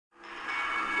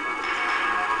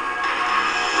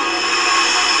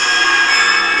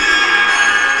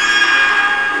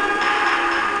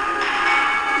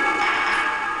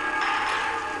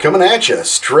Coming at you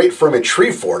straight from a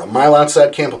tree fort a mile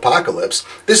outside Camp Apocalypse,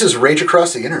 this is Rage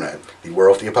Across the Internet, the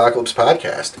Werewolf the Apocalypse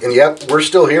podcast. And yep, we're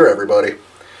still here, everybody.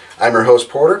 I'm your host,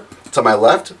 Porter. To my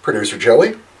left, producer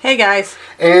Joey. Hey, guys.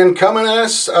 And coming at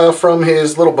us from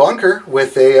his little bunker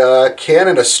with a can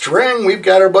and a string, we've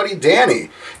got our buddy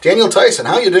Danny. Daniel Tyson,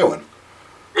 how you doing?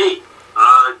 Hey,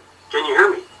 can you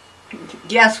hear me?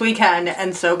 Yes, we can,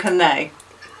 and so can they.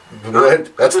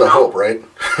 Good. That's the hope, right?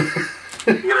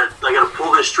 I gotta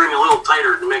pull this string a little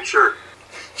tighter to make sure.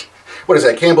 What is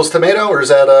that, Campbell's tomato, or is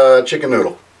that chicken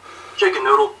noodle? Chicken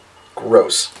noodle.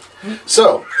 Gross.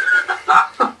 So,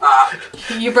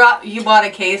 You bought a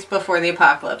case before the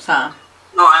apocalypse, huh?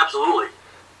 No, absolutely.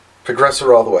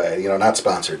 Progressor all the way, not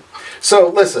sponsored. So,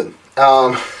 listen,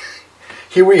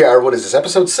 here we are, what is this,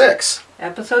 episode 6?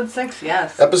 Episode 6,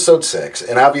 yes. Episode 6,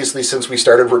 and obviously since we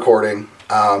started recording,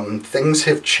 things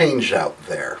have changed out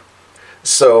there.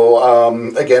 So,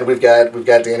 again, we've got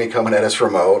Danny coming at us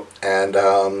remote, and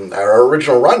our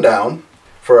original rundown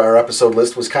for our episode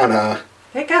list was kind of...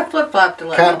 It got flip-flopped a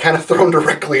little. Kind of thrown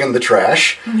directly in the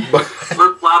trash.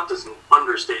 Flip-flopped is an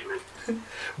understatement.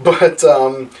 But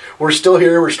we're still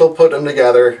here, we're still putting them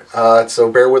together,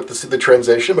 so bear with the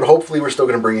transition, but hopefully we're still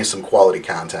going to bring you some quality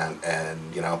content and,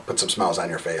 put some smiles on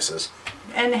your faces.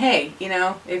 And hey,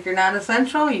 if you're not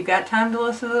essential, you've got time to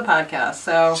listen to the podcast,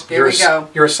 so here we go.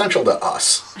 You're essential to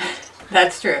us.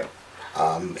 That's true.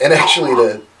 And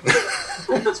actually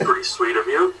That's pretty sweet of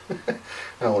you.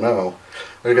 Oh no,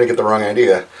 they're going to get the wrong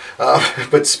idea.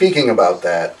 But speaking about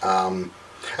that,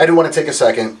 I do want to take a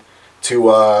second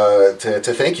to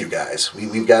thank you guys.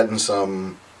 We've gotten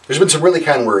there's been some really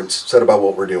kind words said about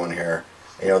what we're doing here.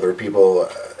 There are people,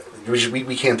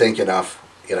 we can't thank you enough.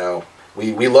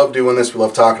 We love doing this, we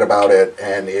love talking about it,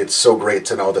 and it's so great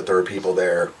to know that there are people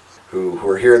there who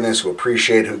are hearing this, who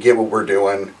appreciate, who get what we're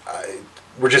doing.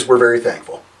 We're very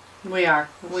thankful. We are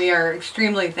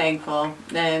extremely thankful,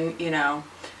 and,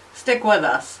 stick with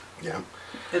us. Yeah.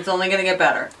 It's only going to get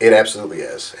better. It absolutely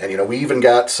is. And, we even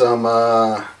got some,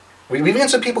 we've even got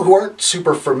some people who aren't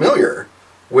super familiar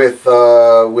with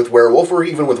Werewolf or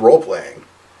even with role-playing.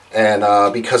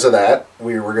 And because of that,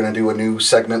 we're going to do a new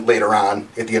segment later on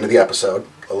at the end of the episode,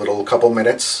 a couple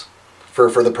minutes for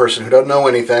the person who doesn't know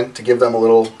anything, to give them a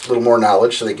little more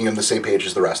knowledge so they can get on the same page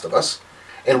as the rest of us.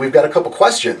 And we've got a couple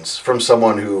questions from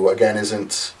someone who, again,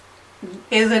 isn't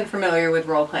familiar with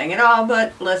role-playing at all,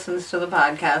 but listens to the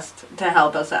podcast to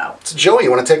help us out. So Joey,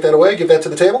 you want to take that away, give that to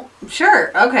the table?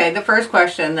 Sure. Okay, the first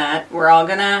question that we're all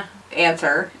going to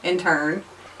answer in turn.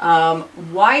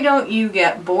 Why don't you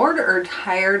get bored or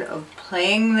tired of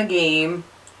playing the game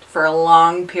for a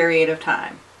long period of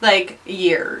time? Like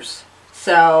years.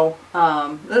 So,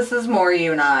 this is more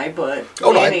you and I, but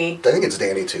Oh, Danny... no, I think it's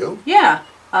Danny, too. Yeah.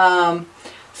 Well,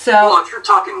 if you're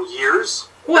talking years,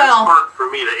 that's hard for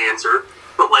me to answer.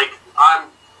 But,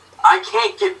 I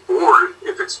can't get bored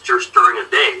if it's just during a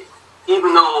day.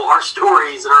 Even though our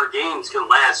stories and our games can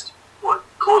last,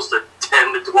 close to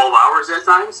 10 to 12 hours at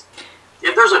times?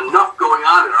 If there's enough going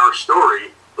on in our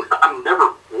story, I'm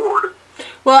never bored.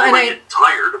 Well, I get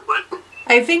tired, but...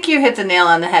 I think you hit the nail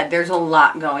on the head. There's a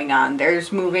lot going on.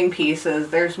 There's moving pieces.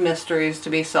 There's mysteries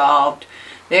to be solved.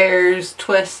 There's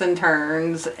twists and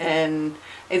turns. And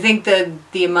I think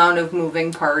the amount of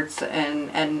moving parts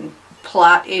and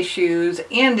plot issues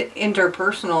and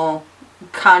interpersonal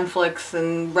conflicts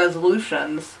and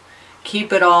resolutions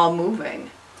keep it all moving.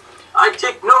 I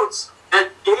take notes at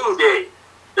game day.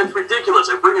 That's ridiculous.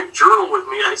 I bring a journal with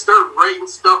me. I start writing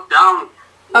stuff down.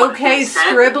 Okay,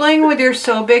 scribbling with your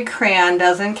so big crayon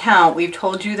doesn't count. We've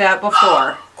told you that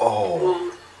before.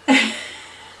 Oh.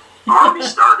 Already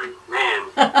starting, man.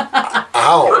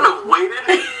 Ow. Couldn't have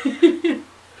waited.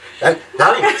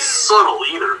 Not even subtle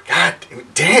either. God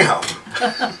damn.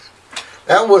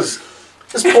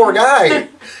 This poor guy.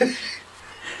 And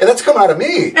that's come out of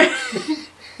me.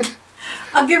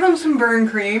 I'll give him some burn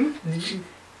cream.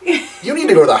 You need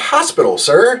to go to the hospital,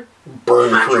 sir.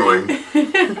 Burn cream.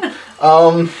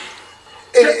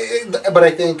 But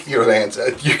I think you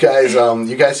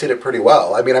guys hit it pretty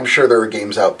well. I mean, I'm sure there are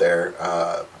games out there,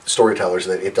 storytellers,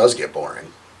 that it does get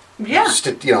boring. Yeah.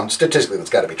 Statistically, that's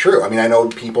got to be true. I mean, I know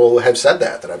people have said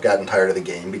that I've gotten tired of the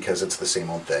game because it's the same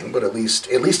old thing. But at least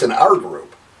in our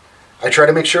group, I try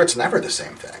to make sure it's never the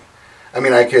same thing. I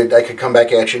mean, I could come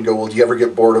back at you and go, well, do you ever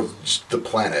get bored of just the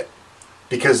planet?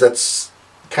 Because that's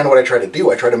kind of what I try to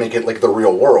do. I try to make it like the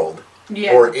real world.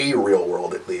 Yeah. Or a real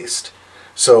world, at least.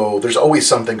 So there's always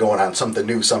something going on, something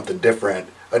new, something different,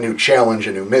 a new challenge,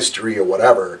 a new mystery, or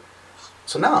whatever.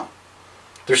 So no.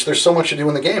 There's so much to do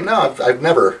in the game. No, I've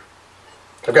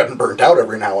gotten burnt out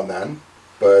every now and then,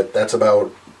 but that's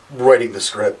about writing the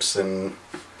scripts and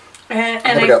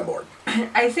I got bored.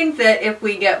 I think that if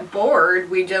we get bored,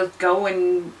 we just go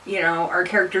and, our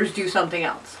characters do something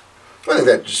else. I think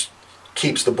that just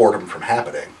keeps the boredom from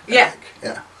happening. I think.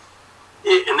 Yeah.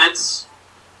 And that's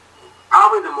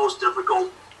probably the most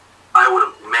difficult, I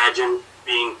would imagine,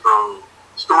 being from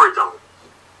storytelling.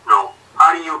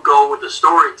 How do you go with the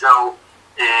storytell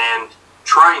and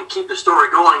try and keep the story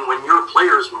going when your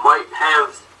players might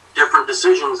have different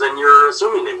decisions than you're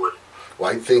assuming they would?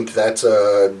 Well, I think that's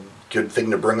a good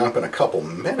thing to bring up in a couple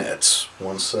minutes.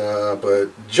 But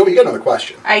Joe, you got another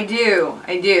question? I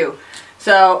do.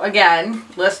 So again,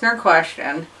 listener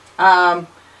question: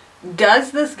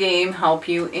 does this game help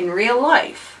you in real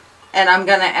life? And I'm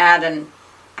gonna add an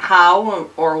how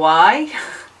or why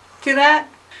to that.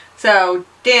 So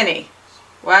Danny,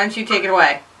 why don't you take it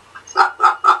away?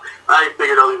 I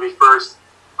figured I'll leave me first.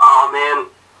 Oh man,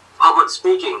 public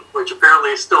speaking, which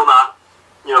apparently is still not,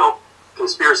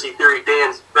 conspiracy theory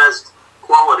Dan's best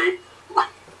quality.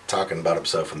 Talking about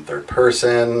himself in third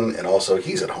person, and also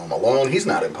he's at home alone. He's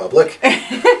not in public.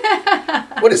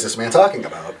 What is this man talking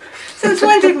about? Since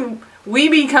when did we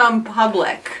become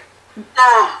public?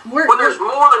 When there's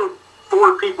more than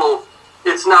 4 people,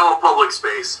 it's now a public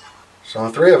space. There's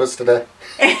only 3 of us today.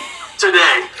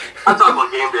 Today. I'm talking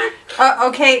about game day.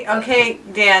 Okay,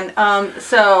 Dan.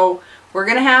 So we're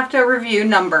going to have to review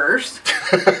numbers.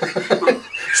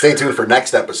 Stay tuned for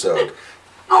next episode.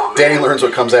 Oh, man. Danny learns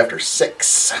what comes after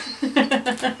 6. You're going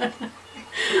to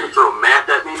throw math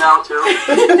at me now,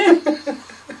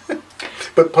 too?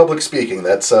 But public speaking,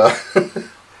 that's...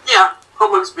 Yeah,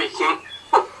 public speaking.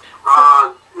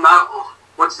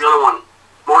 What's the other one?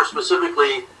 More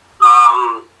specifically,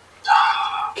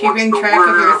 keeping track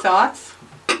of your thoughts?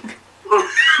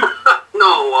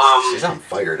 No, She's on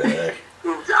fire today.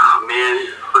 Oh, man,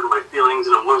 hurting my feelings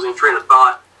and I'm losing train of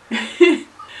thought.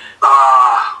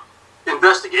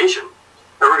 Investigation.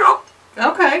 There we go.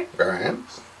 Okay. All right.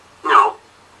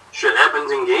 Shit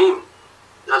happens in game.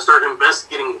 I start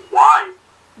investigating why.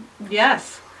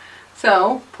 Yes.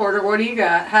 So, Porter, what do you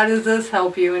got? How does this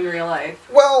help you in real life?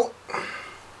 Well,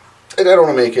 and I don't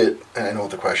want to make it, and I know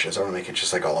what the question is, I don't want to make it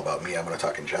just like all about me. I want to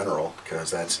talk in general, because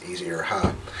that's easier,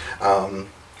 huh?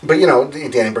 But,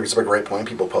 Danny brings up a great point.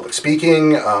 People public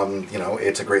speaking,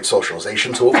 it's a great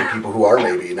socialization tool for people who are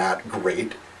maybe not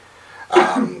great.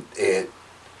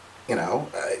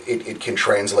 It can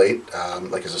translate,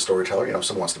 like as a storyteller, if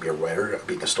someone wants to be a writer,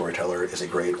 being a storyteller is a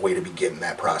great way to begin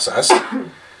that process.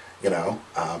 You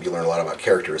learn a lot about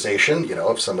characterization.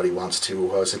 If somebody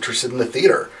is interested in the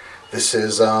theater, this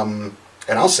is, and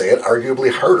I'll say it,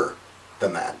 arguably harder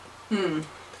than that.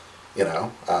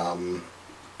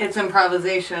 It's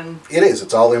improvisation. It is.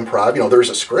 It's all improv. There's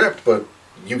a script, but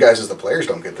you guys as the players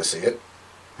don't get to see it.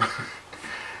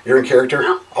 You're in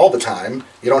character all the time.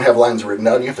 You don't have lines written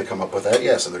down. You have to come up with that.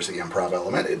 Yeah, so there's the improv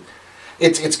element.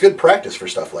 It's good practice for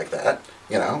stuff like that.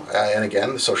 And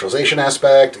again, the socialization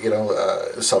aspect,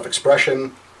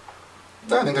 self-expression.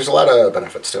 I think there's a lot of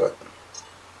benefits to it.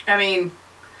 I mean,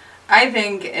 I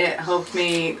think it helped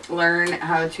me learn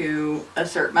how to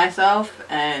assert myself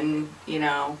and,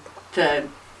 to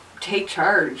take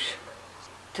charge,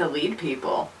 to lead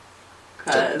people.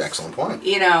 That's an excellent point.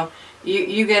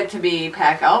 You get to be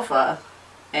pack alpha,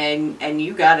 and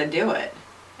you got to do it.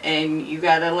 And you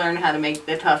got to learn how to make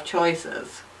the tough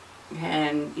choices.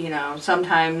 And,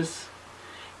 sometimes,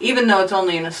 even though it's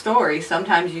only in a story,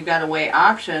 sometimes you got to weigh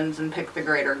options and pick the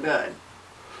greater good.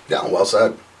 Yeah, well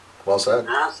said. Well said.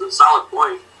 Yeah, that's a solid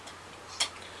point.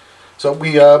 So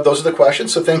those are the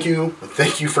questions. So thank you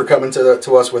for coming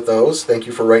to us with those. Thank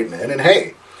you for writing in. And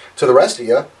hey, to the rest of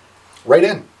you, write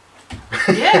in.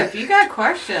 Yeah, if you got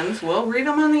questions, we'll read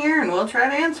them on the air and we'll try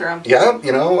to answer them. Yeah,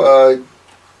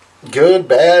 good,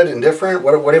 bad, indifferent,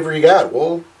 whatever you got,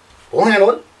 we'll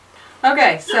handle it.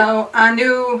 Okay, so on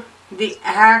to the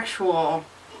actual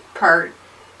part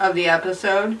of the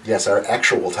episode. Yes, our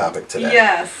actual topic today.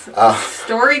 Yes,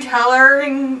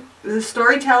 storytelling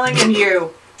and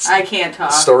you. I can't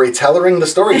talk. Storytellering, the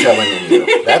storytelling in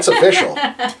you. That's official.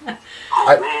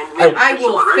 I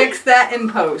will fix that in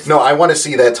post. No, I want to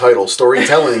see that title,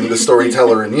 Storytelling, the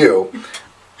Storyteller in You.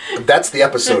 That's the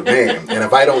episode name, and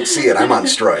if I don't see it, I'm on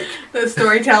strike. The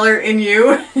Storyteller in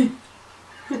You.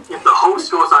 If the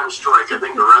host goes on strike, I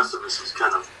think the rest of us is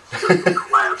kind of going to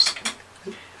collapse.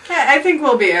 I think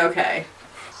we'll be okay.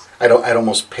 I'd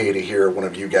almost pay to hear one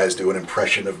of you guys do an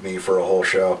impression of me for a whole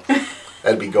show.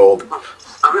 That'd be gold.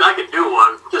 I mean, I could do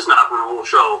one, just not for a whole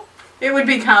show. It would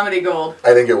be comedy gold.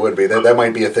 I think it would be. That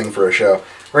might be a thing for a show.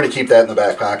 We're going to keep that in the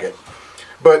back pocket.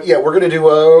 But yeah, we're going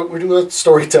to do a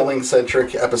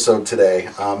storytelling-centric episode today.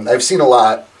 I've seen a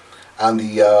lot on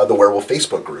the Werewolf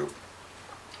Facebook group.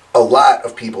 A lot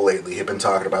of people lately have been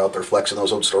talking about they're flexing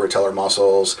those old storyteller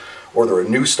muscles, or they're a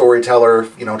new storyteller,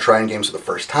 trying games for the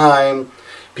first time.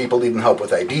 People needing help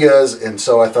with ideas, and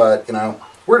so I thought,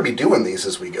 we're going to be doing these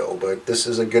as we go, but this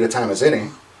is as good a time as any,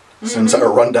 since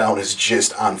our rundown is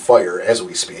just on fire as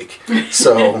we speak.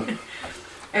 So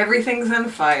everything's on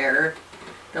fire.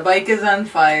 The bike is on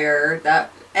fire.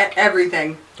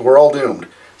 Everything. We're all doomed.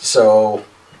 So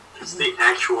it's the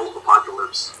actual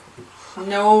apocalypse.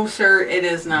 No, sir, it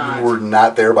is not. We're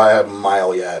not there by a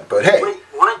mile yet, but hey. Wait,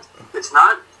 what? It's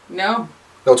not? No.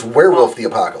 No, it's Werewolf the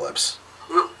Apocalypse.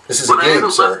 No, this is a game, I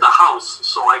haven't sir. left the house,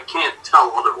 so I can't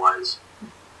tell otherwise.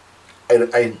 I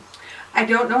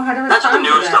don't know how to respond to that. That's what the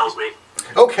news tells me.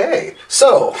 Okay,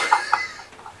 so.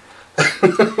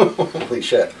 Holy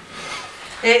shit.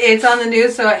 It's on the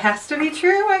news, so it has to be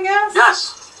true, I guess?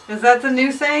 Yes. Is that the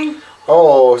new saying?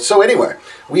 Oh, so anyway,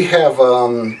 we have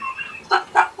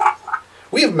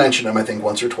mentioned him, I think,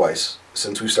 once or twice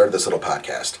since we started this little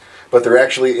podcast. But there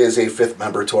actually is a fifth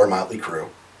member to our motley crew.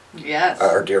 Yes.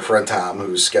 Our dear friend Tom,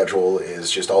 whose schedule is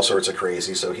just all sorts of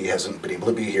crazy, so he hasn't been able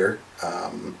to be here.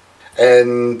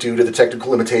 And due to the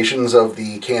technical limitations of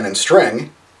the canon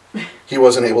string, he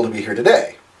wasn't able to be here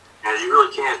today. Yeah, you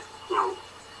really can't,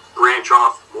 branch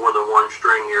off more than one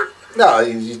string here. No,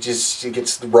 it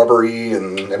gets rubbery,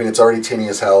 and it's already tinny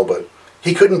as hell. But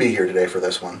he couldn't be here today for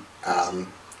this one.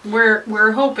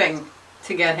 We're hoping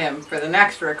to get him for the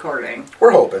next recording.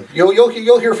 We're hoping you'll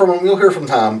hear from him. You'll hear from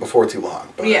Tom before too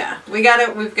long. But yeah, we've got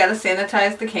to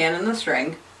sanitize the can and the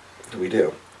string. We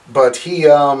do. But he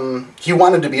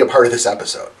wanted to be a part of this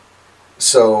episode.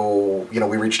 So,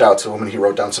 we reached out to him and he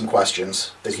wrote down some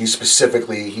questions that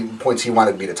points he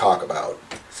wanted me to talk about.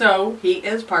 So, he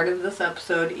is part of this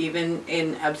episode even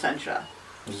in absentia.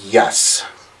 Yes.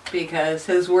 Because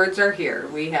his words are here.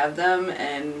 We have them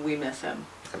and we miss him.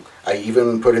 I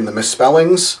even put in the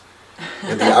misspellings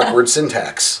and the awkward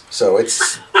syntax. So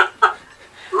it's...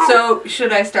 So,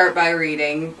 should I start by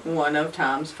reading one of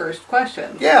Tom's first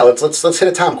questions? Yeah, let's hit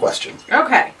a Tom question.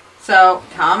 Okay. So,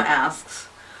 Tom asks,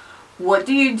 what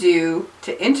do you do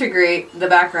to integrate the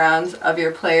backgrounds of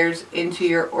your players into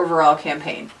your overall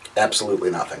campaign?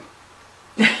 Absolutely nothing.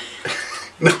 Wow.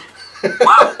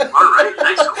 All right.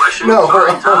 Next question. No.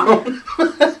 Sorry, Tom.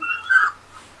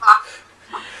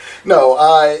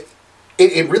 No.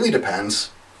 It really depends.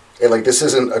 This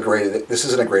isn't a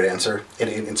great answer.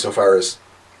 Insofar as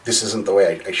this isn't the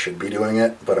way I should be doing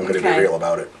it, but I'm going to be real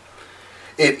about it.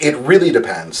 It really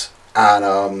depends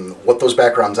on what those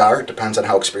backgrounds are. It depends on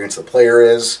how experienced the player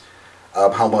is,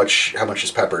 how much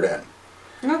is peppered in.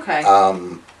 Okay.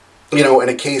 In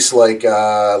a case like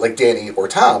Danny or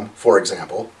Tom, for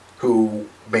example, who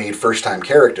made first-time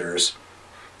characters,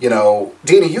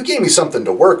 Danny, you gave me something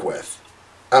to work with,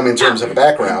 in terms of a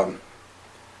background,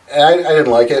 and I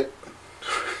didn't like it.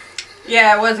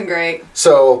 Yeah, it wasn't great.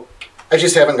 So, I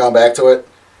just haven't gone back to it,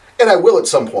 and I will at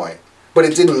some point, but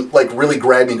it didn't, really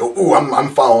grab me and go, ooh, I'm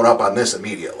following up on this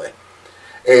immediately.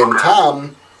 And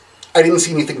Tom, I didn't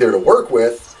see anything there to work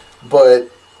with, but...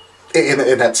 And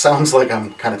that sounds like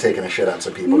I'm kind of taking a shit on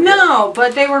some people. No, here.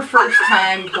 But they were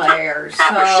first-time players.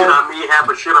 Half a shit on me, half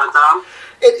a shit on Tom.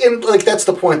 And that's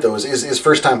the point, though, is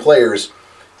first-time players.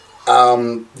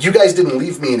 You guys didn't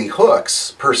leave me any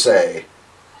hooks, per se.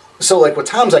 So, with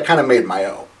Tom's, I kind of made my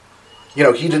own.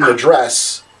 He didn't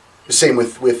address... Same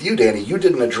with you, Danny. You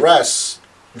didn't address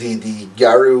the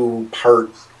Yaru part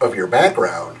of your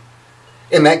background.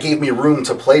 And that gave me room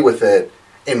to play with it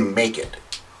and make it.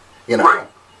 Right.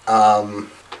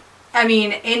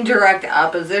 In direct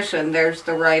opposition, there's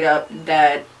the write-up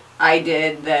that I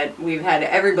did that we've had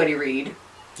everybody read.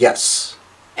 Yes.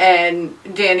 And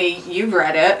Danny, you've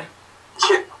read it.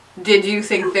 Did you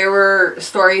think there were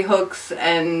story hooks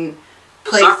and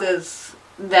places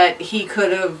that he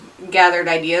could have gathered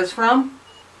ideas from?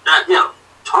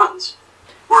 Tons.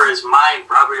 Whereas mine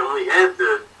probably only had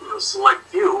the select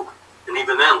few, and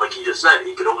even then, like he just said,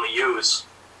 he could only use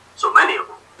so many of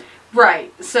them.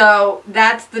 Right. So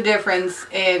that's the difference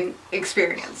in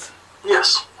experience.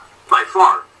 Yes, by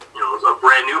far. A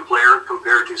brand new player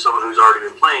compared to someone who's already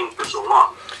been playing for so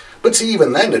long. But see,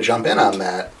 even then, to jump in on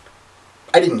that,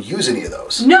 I didn't use any of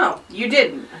those. No, you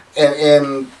didn't.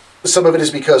 And some of it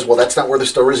is because, that's not where the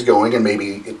story's going, and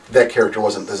maybe that character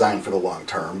wasn't designed for the long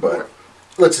term, but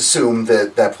let's assume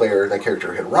that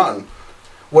character had run.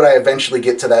 Would I eventually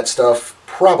get to that stuff?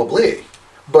 Probably.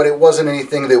 But it wasn't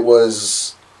anything that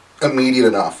was immediate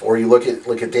enough. Or you look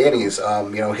at Danny's,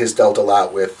 his dealt a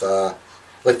lot with,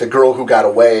 the girl who got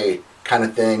away kind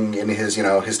of thing in his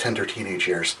tender teenage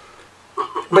years.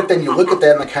 But then you look at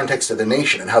that in the context of the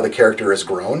nation and how the character has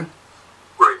grown.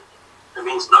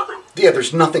 Yeah,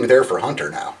 there's nothing there for Hunter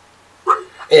now. Right.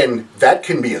 And that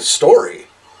can be a story.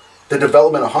 The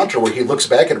development of Hunter, where he looks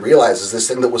back and realizes this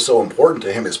thing that was so important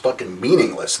to him is fucking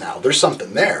meaningless now. There's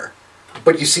something there.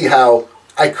 But you see how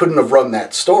I couldn't have run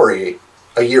that story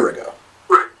a year ago.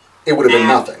 Right. It would have been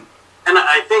nothing. And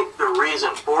I think the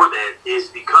reason for that is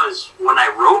because when I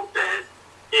wrote that,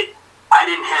 I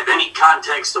didn't have any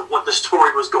context of what the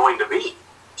story was going to be.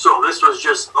 So this was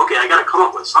just, okay, I got to come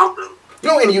up with something.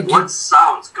 No, and what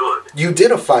sounds good. You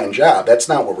did a fine job. That's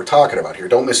not what we're talking about here.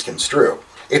 Don't misconstrue.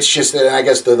 It's just that, and I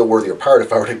guess the worthier part,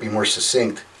 if I were to be more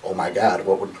succinct, oh my God,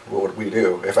 what would we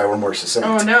do if I were more succinct?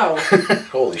 Oh no.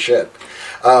 Holy shit.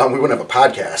 We wouldn't have a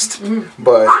podcast.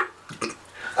 But,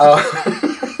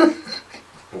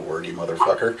 wordy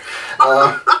motherfucker.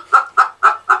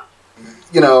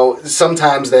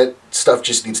 Sometimes that stuff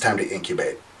just needs time to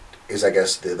incubate, is I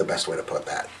guess the best way to put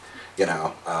that.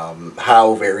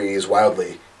 How varies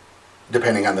wildly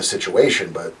depending on the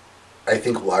situation, but I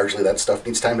think largely that stuff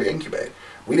needs time to incubate.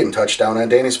 We didn't touch down on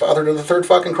Danny's father to the third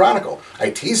fucking chronicle. I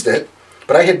teased it,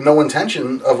 but I had no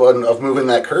intention of moving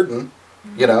that curtain,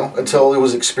 until it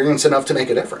was experienced enough to make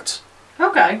a difference.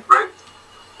 Okay. Right.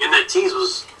 And that tease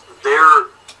was there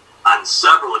on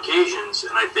several occasions,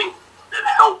 and I think that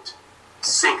helped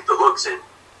sink the hooks in.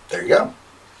 There you go.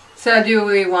 So do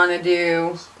we want to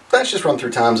do... Let's just run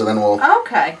through Tom's and then we'll...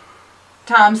 Okay.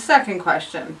 Tom's second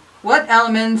question. What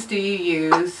elements do you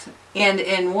use, and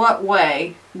in what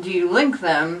way do you link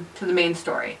them to the main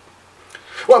story?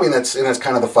 Well, I mean, that's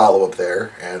kind of the follow-up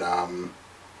there, and,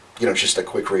 just a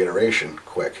quick reiteration.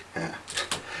 Quick. Yeah.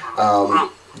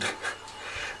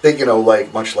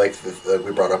 Much like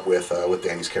we brought up with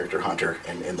Danny's character Hunter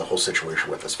and the whole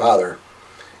situation with his father,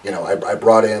 I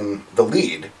brought in the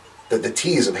lead, the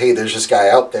tease of, hey, there's this guy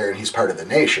out there and he's part of the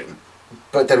nation.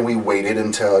 But then we waited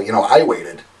until, I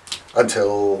waited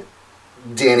until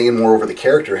Danny, and moreover the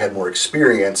character, had more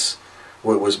experience,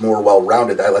 was more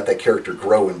well-rounded. I let that character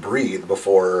grow and breathe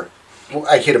before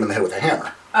I hit him in the head with a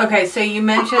hammer. Okay, so you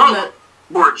mentioned that...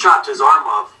 Or chopped his arm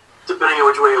off, depending on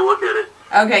which way you look at it.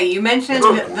 Okay, you mentioned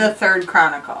the third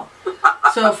chronicle.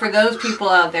 So for those people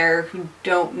out there who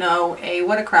don't know,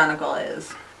 what a chronicle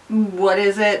is, what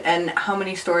is it, and how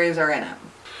many stories are in it?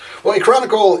 Well, a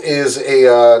chronicle is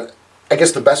I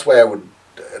guess the best way I would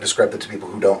describe it to people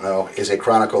who don't know is a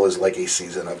chronicle is like a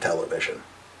season of television.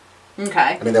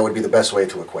 Okay. I mean, that would be the best way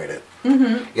to equate it.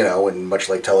 Mm-hmm. And much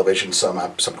like television,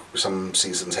 some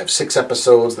seasons have 6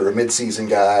 episodes. They're a mid-season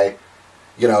guy.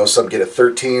 Some get a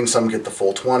 13, some get the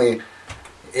full 20.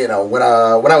 When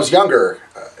I was younger,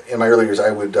 in my early years,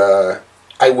 I would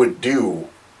do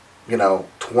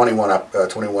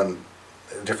 21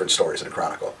 different stories in a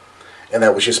chronicle, and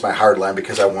that was just my hard line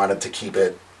because I wanted to keep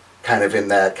it kind of in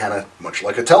that kind of much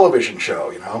like a television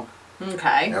show,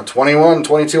 Okay. 21,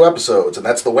 22 episodes, and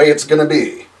that's the way it's going to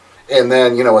be. And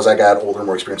then, as I got older and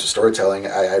more experienced with storytelling,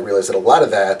 I realized that a lot of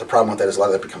that, the problem with that is a lot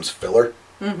of that becomes filler.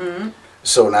 Mm-hmm.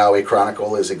 So now a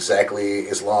chronicle is exactly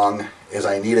as long as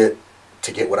I need it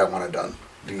to get what I want done,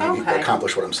 to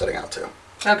accomplish what I'm setting out to.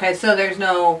 Okay, so there's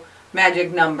no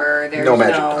magic number. There's no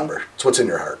magic number. It's what's in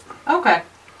your heart. Okay,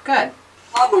 good.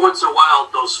 Well, but once in a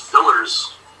while, those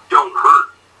fillers don't hurt.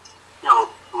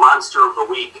 Monster of the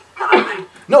week kind of thing.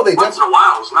 No, they once in a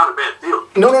while, it's not a bad deal.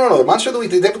 No. The Monster of the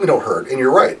Week, they definitely don't hurt. And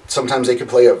you're right. Sometimes they can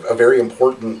play a very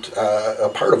important a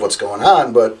part of what's going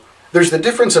on, but there's the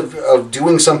difference of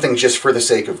doing something just for the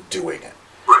sake of doing it.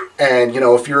 Right. And,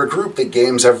 if you're a group that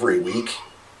games every week,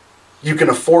 you can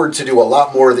afford to do a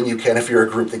lot more than you can if you're a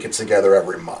group that gets together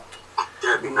every month.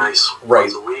 That'd be nice.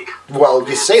 Right. Once a week. Well,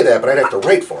 you say that, but I'd have to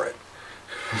write for it.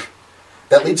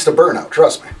 That leads to burnout,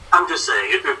 trust me. I'm just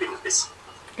saying, it would be nice.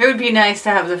 It would be nice to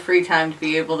have the free time to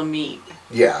be able to meet.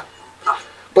 Yeah.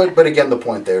 But again, the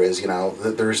point there is,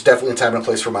 there's definitely a time and a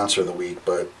place for Monster of the Week,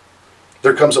 but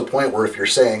there comes a point where if you're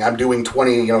saying, I'm doing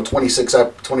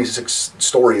 26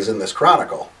 stories in this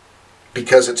chronicle,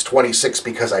 because it's 26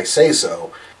 because I say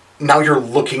so, now you're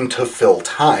looking to fill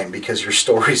time because your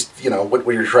story's, what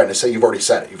you're trying to say, you've already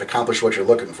said it. You've accomplished what you're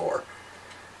looking for.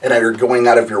 And now you're going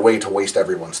out of your way to waste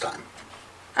everyone's time.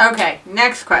 Okay,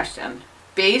 next question.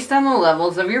 Based on the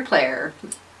levels of your player,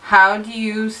 how do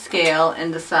you scale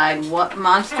and decide what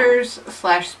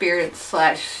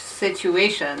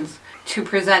monsters/spirits/situations to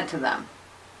present to them?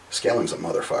 Scaling's a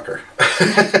motherfucker.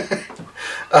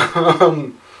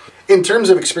 In terms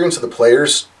of experience of the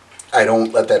players, I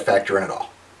don't let that factor in at all.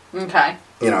 Okay.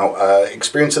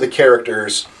 Experience of the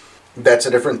characters, that's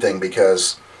a different thing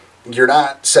because you're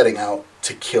not setting out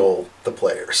to kill the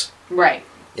players. Right.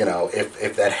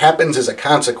 If that happens as a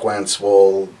consequence,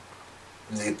 well,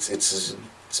 it's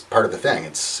part of the thing.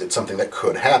 It's something that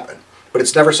could happen. but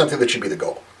it's never something that should be the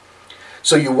goal.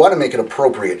 So you want to make an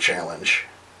appropriate challenge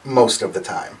most of the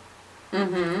time.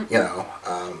 Mm-hmm. You know,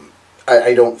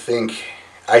 I don't think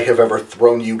I have ever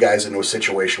thrown you guys into a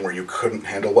situation where you couldn't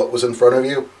handle what was in front of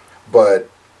you, but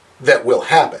that will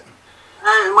happen.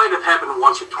 It might have happened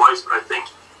once or twice, but I think,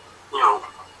 you know,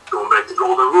 going back to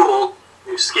Golden Rule,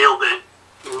 you scaled it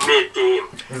mid-game.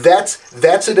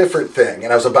 That's a different thing,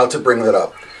 and I was about to bring that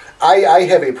up. I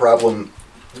have a problem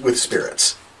with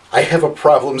spirits. I have a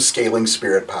problem scaling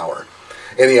spirit power.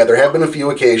 And yeah, there have been a few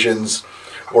occasions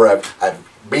where I've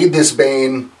made this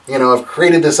Bane, you know, I've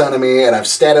created this enemy, and I've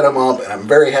statted him up, and I'm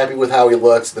very happy with how he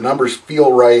looks. The numbers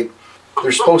feel right.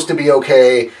 They're supposed to be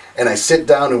okay. And I sit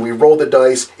down and we roll the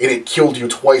dice, and it killed you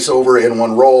twice over in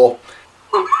one roll.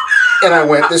 And I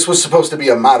went, this was supposed to be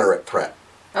a moderate threat.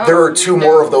 Oh, there are two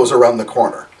more of those around the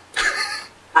corner.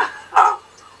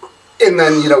 And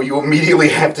then, you know, you immediately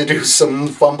have to do some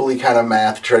fumbly kind of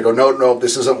math to try to go, no,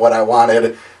 this isn't what I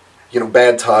wanted. You know,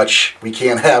 bad touch. We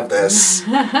can't have this.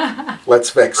 Let's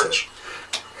fix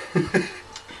it.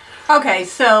 Okay,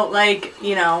 so, like,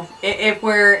 you know, if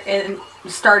we're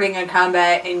starting a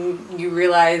combat and you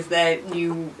realize that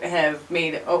you have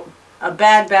made a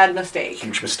bad mistake.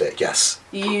 Huge mistake, yes.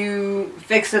 You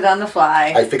fix it on the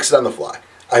fly. I fix it on the fly.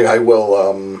 I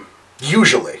will,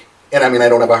 usually, and I mean, I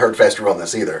don't have a hard, fast rule on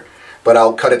this either, but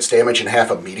I'll cut its damage in half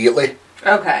immediately.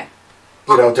 Okay.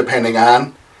 You know, depending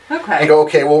on. Okay. And go,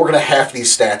 okay, well, we're going to half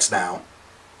these stats now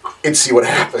and see what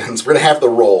happens. We're going to half the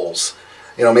rolls.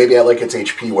 You know, maybe I like its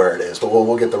HP where it is, but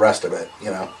we'll get the rest of it, you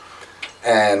know.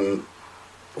 And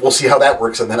we'll see how that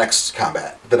works in the next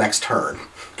combat, the next turn.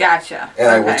 Gotcha. And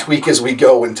I will tweak as we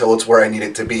go until it's where I need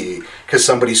it to be, because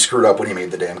somebody screwed up when he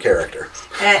made the damn character.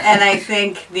 And I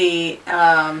think the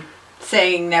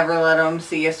saying never let them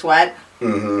see you sweat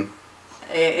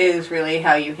is really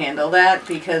how you handle that,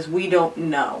 because we don't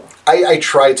know. I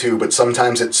try to, but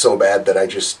sometimes it's so bad that I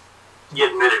just... You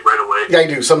admit it right away. Yeah,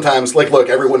 I do. Sometimes, like, look,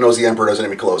 everyone knows the Emperor doesn't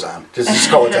have any clothes on. Just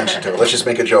call attention to it. Let's just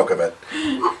make a joke of it.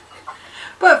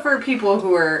 But for people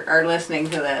who are listening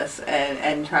to this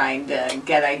and trying to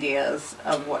get ideas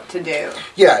of what to do.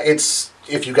 Yeah, it's...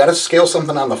 If you got to scale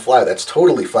something on the fly, that's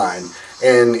totally fine.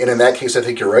 And in that case, I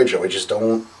think you're right, Joey. Just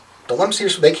don't let them see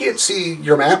your... They can't see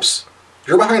your maps.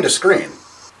 You're behind a screen.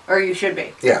 Or you should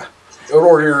be. Yeah.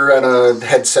 Or you're on a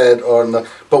headset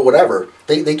but whatever.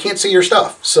 They can't see your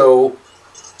stuff. So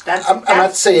I'm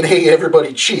not saying, hey,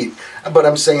 everybody cheat, but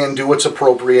I'm saying do what's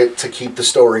appropriate to keep the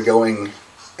story going,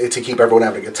 to keep everyone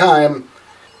having a good time.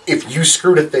 If you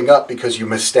screwed a thing up because you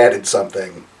misstatted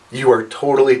something, you are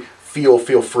totally feel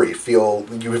free. Feel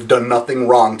you have done nothing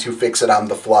wrong to fix it on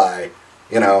the fly.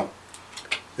 You know,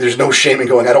 there's no shame in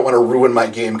going, I don't want to ruin my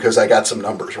game because I got some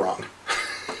numbers wrong.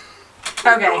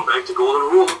 Okay. Going back to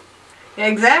Golden Rule.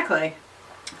 Exactly.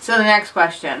 So the next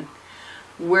question.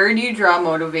 Where do you draw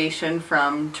motivation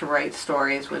from to write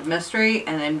stories with mystery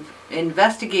and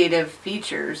investigative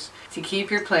features to keep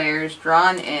your players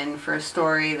drawn in for a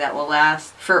story that will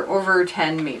last for over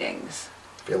 10 meetings?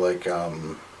 I feel like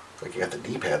you got the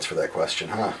D-pads for that question,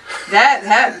 huh?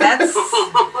 That's...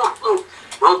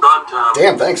 Well done, Tom.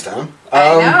 Damn, thanks, Tom.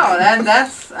 I know.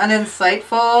 That's an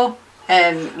insightful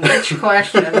and rich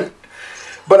question.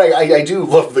 But I do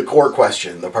love the core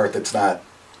question, the part that's not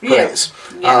praise.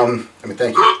 Yeah. I mean,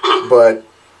 thank you. But,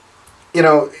 you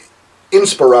know,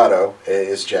 inspirato,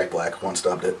 as Jack Black once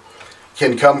dubbed it,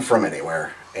 can come from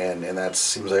anywhere. And that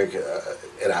seems like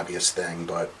an obvious thing.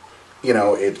 But, you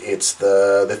know, it's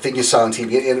the thing you saw on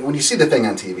TV. And when you see the thing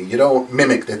on TV, you don't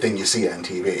mimic the thing you see on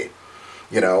TV.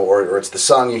 You know, or it's the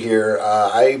song you hear.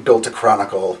 I built a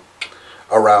chronicle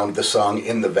around the song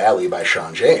In the Valley by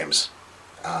Sean James.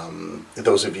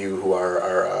 Those of you who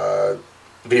are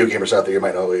video gamers out there, you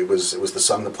might know it was the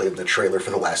song that played in the trailer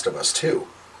for The Last of Us 2.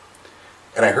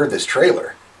 And I heard this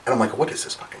trailer, and I'm like, what is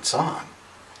this fucking song?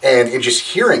 And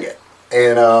just hearing it,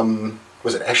 and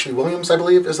was it Ashley Williams, I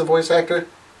believe, is the voice actor?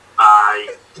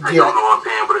 I don't know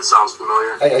offhand, but it sounds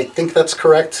familiar. I think that's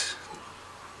correct.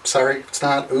 Sorry, it's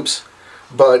not. Oops.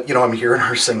 But, you know, I'm hearing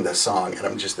her sing this song, and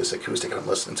I'm just this acoustic, and I'm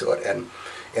listening to it,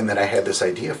 and then I had this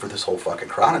idea for this whole fucking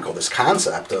chronicle, this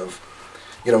concept of,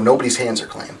 you know, nobody's hands are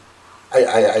clean.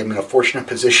 I'm in a fortunate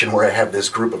position where I have this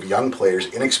group of young players,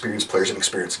 inexperienced players, and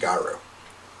experienced Garu.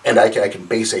 And I can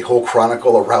base a whole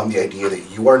chronicle around the idea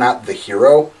that you are not the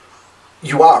hero.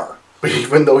 You are. But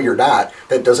even though you're not,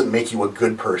 that doesn't make you a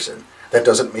good person. That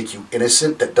doesn't make you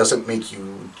innocent. That doesn't make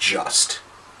you just.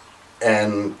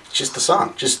 And just the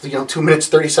song. Just, 2 minutes,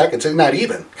 30 seconds. And not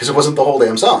even, because it wasn't the whole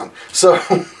damn song. So...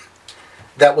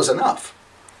 that was enough,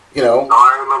 No,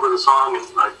 I remember the song, and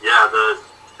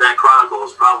that chronicle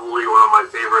is probably one of my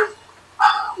favorite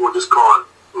we'll just call it,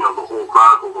 the whole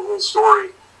chronicle, the whole story.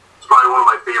 It's probably one of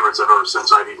my favorites ever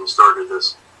since I've even started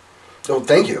this. Oh,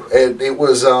 thank you. It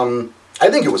was, I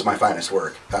think it was my finest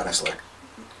work, honestly.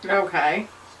 Okay.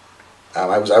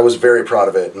 I was very proud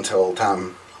of it until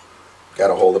Tom got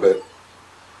a hold of it.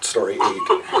 Story 8.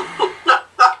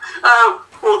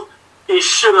 Well, he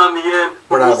shit on the end.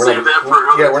 We're not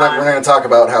going to talk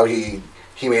about how he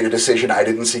made a decision I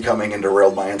didn't see coming and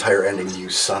derailed my entire ending, you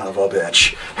son of a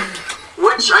bitch.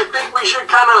 Which I think we should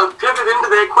kind of pivot into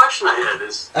that question I had.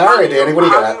 All right, Danny, what do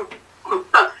you got?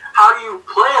 How do you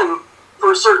plan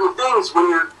for certain things when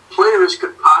your players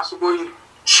could possibly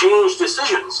change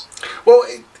decisions? Well,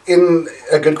 in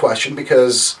a good question,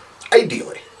 because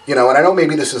ideally, and I know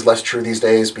maybe this is less true these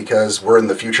days because we're in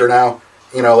the future now.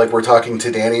 Like we're talking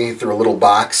to Danny through a little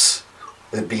box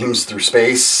that beams through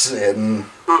space, and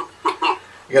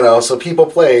so people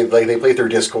play, like they play through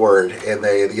Discord, and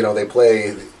they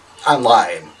play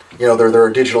online. There are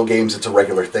digital games. It's a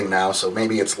regular thing now, so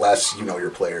maybe it's less your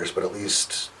players, but at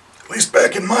least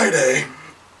back in my day.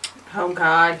 Oh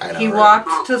God, he right?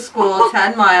 walked to school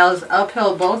 10 miles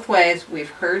uphill both ways. We've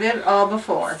heard it all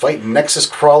before. Fighting Nexus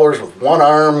crawlers with one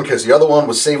arm because the other one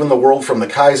was saving the world from the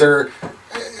Kaiser.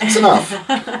 It's enough.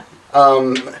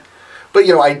 But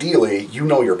ideally,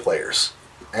 your players,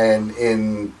 and I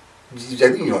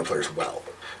think you know your players well.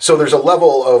 So there's a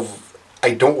level of,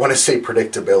 I don't want to say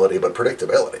predictability, but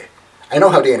predictability. I know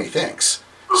how Danny thinks,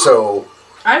 so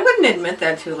I wouldn't admit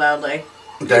that too loudly.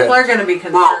 People are going to be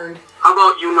concerned. Well, how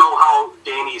about how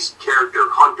Danny's character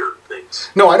Hunter thinks?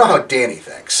 No, I know how Danny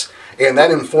thinks, and that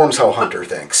informs how Hunter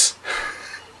thinks.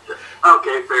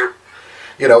 Okay, fair.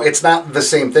 It's not the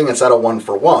same thing. It's not a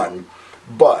 1-for-1,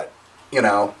 but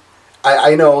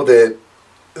I know that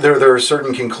there are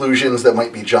certain conclusions that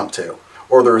might be jumped to,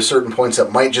 or there are certain points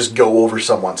that might just go over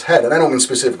someone's head. And I don't mean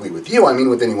specifically with you. I mean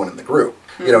with anyone in the group.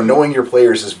 Mm-hmm. Knowing your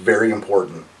players is very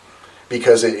important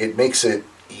because it makes it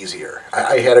easier.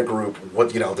 I had a group,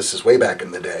 this is way back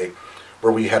in the day,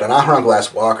 where we had an Aharon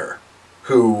Glass Walker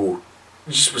who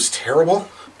just was terrible.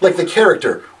 Like, the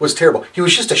character was terrible. He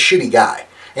was just a shitty guy,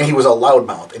 and he was a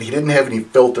loudmouth, and he didn't have any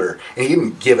filter, and he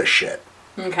didn't give a shit.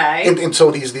 Okay. And so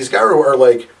these guys are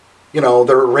like, they're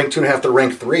rank 2.5, they're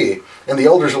rank 3, and the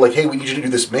elders are like, hey, we need you to do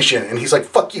this mission, and he's like,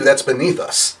 fuck you, that's beneath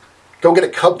us. Go get a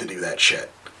cub to do that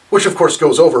shit. Which, of course,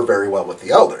 goes over very well with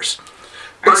the elders.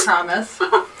 I promise.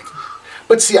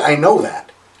 But see, I know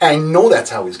that. I know that's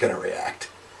how he's going to react.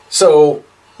 So,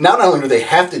 not only do they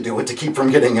have to do it to keep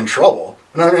from getting in trouble,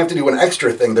 now they have to do an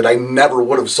extra thing that I never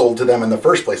would have sold to them in the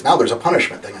first place. Now there's a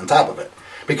punishment thing on top of it.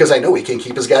 Because I know he can't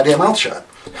keep his goddamn mouth shut.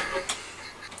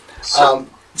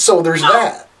 So there's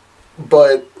that.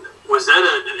 But... Was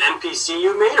that an NPC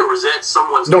you made, or was that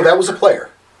someone's No, that was a player.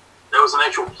 That was an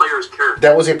actual player's character?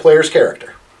 That was a player's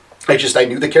character. I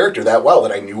knew the character that well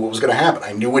that I knew what was going to happen.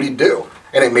 I knew what he'd do.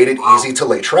 And it made it easy to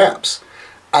lay traps.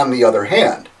 On the other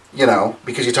hand,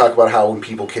 because you talk about how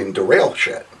people can derail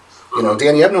shit.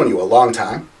 Danny, I've known you a long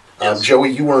time. Yes. Joey,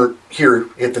 you weren't here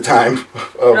at the time.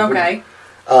 Okay.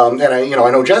 And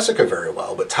I know Jessica very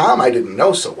well, but Tom I didn't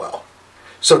know so well.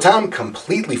 So Tom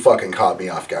completely fucking caught me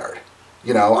off guard.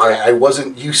 I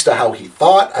wasn't used to how he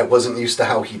thought. I wasn't used to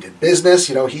how he did business.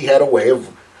 He had a way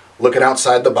of looking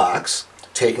outside the box,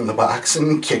 taking the box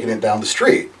and kicking it down the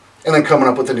street, and then coming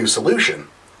up with a new solution.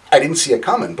 I didn't see it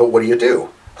coming, but what do?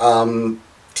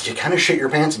 You kind of shit your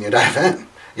pants and you dive in.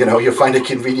 You find a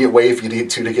convenient way if you need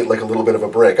to get like a little bit of a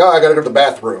break. Oh, I gotta go to the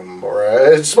bathroom, or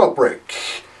a smoke break.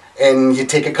 And you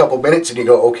take a couple minutes and you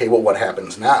go, okay, well, what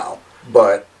happens now?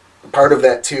 But part of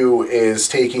that, too, is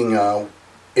taking,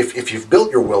 if you've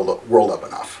built your world up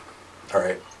enough, all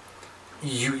right,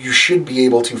 you should be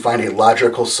able to find a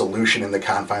logical solution in the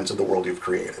confines of the world you've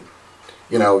created.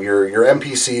 Your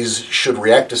NPCs should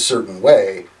react a certain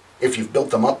way. If you've built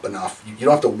them up enough, you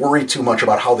don't have to worry too much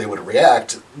about how they would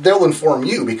react. They'll inform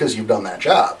you because you've done that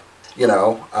job.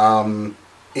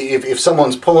 If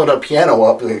someone's pulling a piano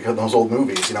up, like in those old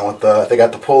movies, they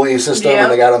got the pulley system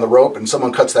and they got on the rope, and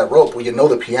someone cuts that rope, well,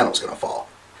 the piano's going to fall.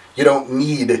 You don't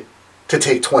need to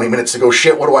take 20 minutes to go,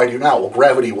 shit, what do I do now? Well,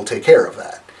 gravity will take care of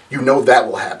that. That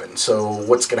will happen, so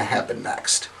what's going to happen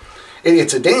next?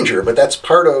 It's a danger, but that's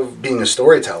part of being a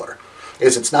storyteller.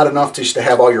 It's not enough just to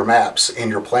have all your maps and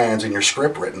your plans and your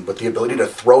script written, but the ability to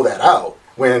throw that out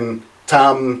when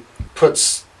Tom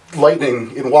puts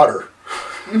lightning in water.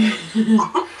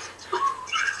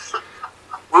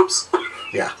 Whoops.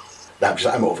 Yeah.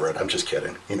 I'm over it. I'm just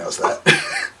kidding. He knows that.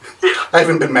 I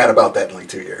haven't been mad about that in like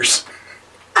 2 years.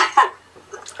 I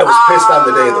was pissed on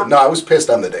the day, though. No, I was pissed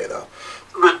on the day, though.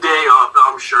 The day,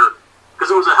 I'm sure.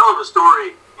 Because it was a hell of a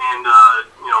story, and,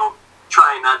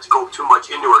 trying not to go too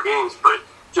much into our games, but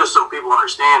just so people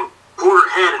understand, Porter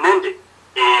had an ending.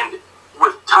 And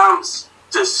with Tom's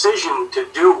decision to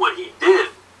do what he did,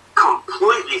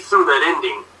 completely threw that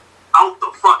ending out the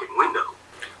fucking window.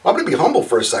 Well, I'm going to be humble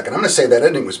for a second. I'm going to say that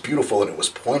ending was beautiful and it was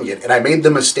poignant, and I made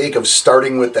the mistake of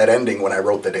starting with that ending when I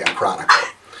wrote the damn Chronicle.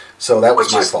 So that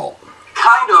was my fault.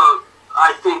 Kind of,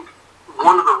 I think,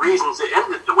 one of the reasons it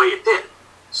ended the way it did.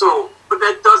 So, but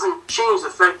that doesn't change the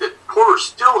fact that Porter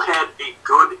still had a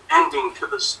good ending to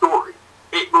the story.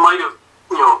 It might have,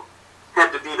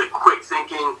 had to be the quick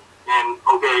thinking and,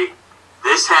 okay,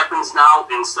 this happens now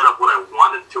instead of what I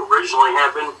wanted to originally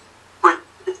happen. But,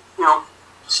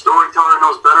 storyteller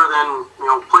knows better than,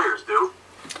 players do.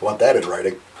 I want that in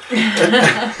writing.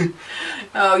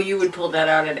 Oh, you would pull that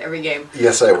out in every game.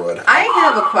 Yes, I would. I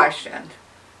have a question.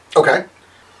 Okay.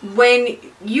 When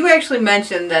you actually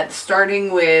mentioned that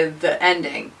starting with the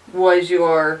ending was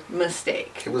your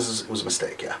mistake. It was a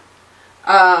mistake,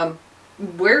 yeah.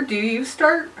 Where do you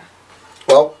start?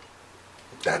 Well,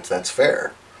 that's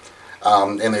fair.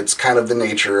 And it's kind of the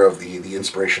nature of the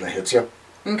inspiration that hits you.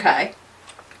 Okay.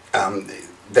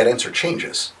 That answer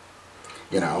changes.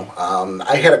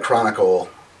 I had a Chronicle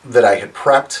that I had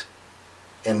prepped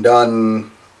and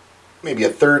done maybe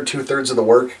two-thirds of the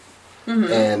work.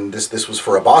 Mm-hmm. And this was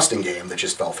for a Boston game that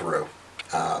just fell through.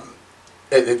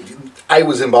 I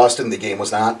was in Boston, the game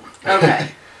was not.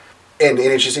 Okay. and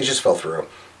it just fell through.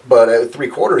 But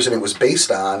 3/4, and it was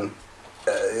based on,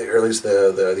 or at least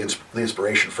the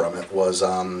inspiration from it was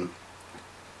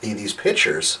these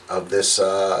pictures of this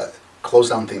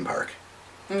closed down theme park.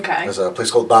 Okay. There's a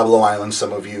place called Babalo Island.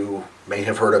 Some of you may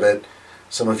have heard of it.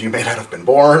 Some of you may not have been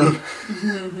born.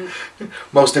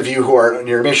 Most of you who are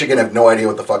near Michigan have no idea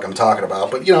what the fuck I'm talking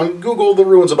about. But, Google the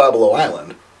ruins of Babalo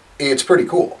Island. It's pretty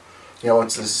cool.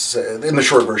 It's this, in the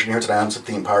short version here today, it's a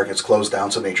theme park. It's closed down,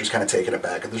 so nature's kind of taking it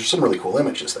back. And there's some really cool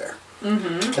images there.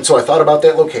 Mm-hmm. And so I thought about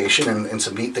that location and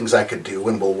some neat things I could do,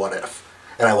 and well, what if?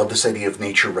 And I love this idea of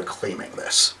nature reclaiming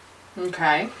this.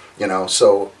 Okay.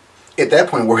 So at that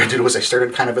point, what I did was I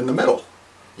started kind of in the middle.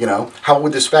 How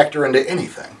would this factor into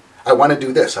anything? I want to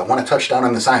do this. I want to touch down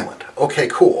on this island. Okay,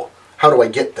 cool. How do I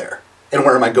get there? And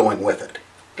where am I going with it?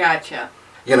 Gotcha.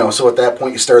 So at that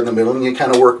point you start in the middle and you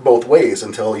kind of work both ways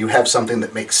until you have something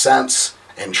that makes sense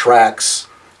and tracks.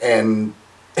 And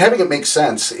having it make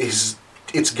sense it's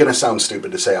going to sound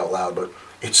stupid to say out loud, but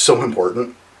it's so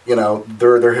important.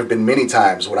 There have been many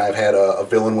times when I've had a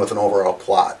villain with an overall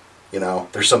plot.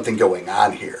 There's something going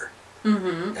on here.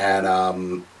 Mm-hmm.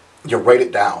 And you write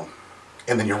it down.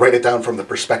 And then you write it down from the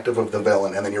perspective of the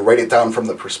villain, and then you write it down from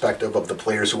the perspective of the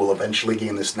players who will eventually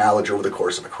gain this knowledge over the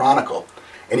course of a Chronicle.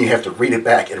 And you have to read it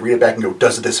back and go,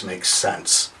 does this make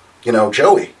sense?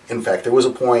 Joey, in fact, there was a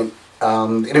point,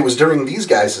 and it was during these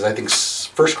guys' I think,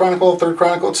 first Chronicle, third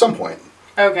Chronicle, at some point.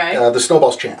 Okay. The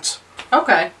Snowball's Chance.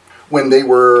 Okay. When they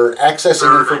were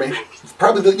accessing information,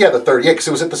 probably the third, because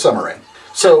it was at the Summer Inn.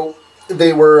 So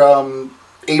they were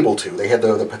able to, they had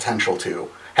the potential to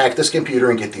hack this computer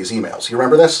and get these emails. You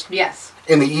remember this? Yes.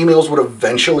 And the emails would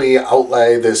eventually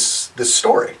outlay this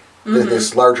story, mm-hmm.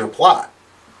 this larger plot.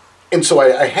 And so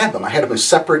I had them. I had them as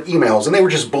separate emails, and they were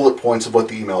just bullet points of what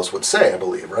the emails would say, I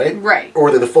believe, right? Right. Or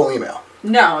were they the full email?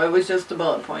 No, it was just the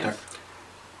bullet points. Right.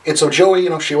 And so Joey,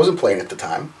 she wasn't playing at the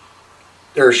time.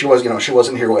 Or she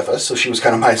wasn't here with us, so she was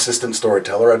kind of my assistant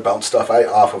storyteller. I'd bounce stuff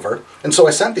off of her. And so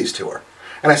I sent these to her.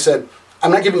 And I said,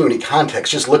 I'm not giving you any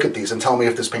context, just look at these and tell me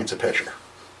if this paints a picture.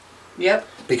 Yep.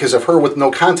 Because if her with no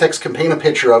context can paint a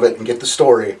picture of it and get the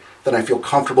story, then I feel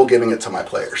comfortable giving it to my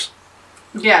players.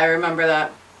 Yeah, I remember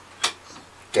that.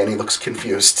 Danny looks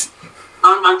confused.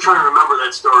 I'm trying to remember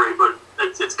that story, but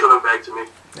it's coming back to me.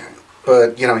 Yeah.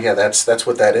 But, that's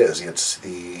what that is.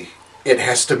 It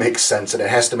has to make sense, and it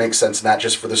has to make sense not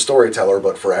just for the storyteller,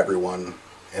 but for everyone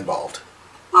involved.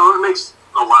 Well, it makes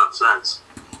a lot of sense.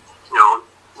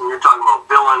 When you're talking about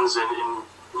villains and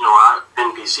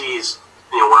NPCs,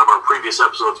 one of our previous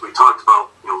episodes we talked about,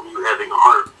 you having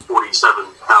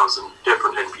 147,000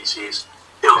 different NPCs.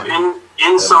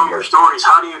 In some of your stories,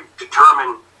 how do you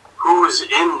determine who's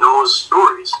in those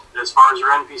stories as far as your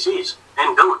NPCs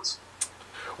and villains?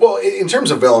 Well, in terms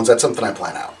of villains, that's something I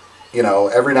plan out.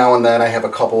 Every now and then I have a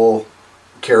couple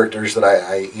characters that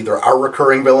I either are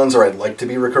recurring villains or I'd like to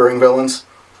be recurring villains.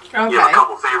 Okay. You have a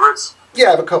couple favorites? Yeah,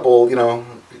 I have a couple,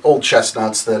 old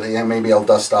chestnuts that maybe I'll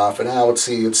dust off and let's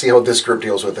see how this group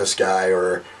deals with this guy,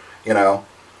 or,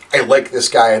 I like this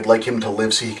guy, I'd like him to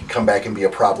live so he can come back and be a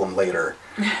problem later.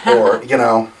 Or, or a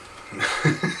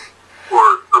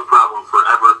problem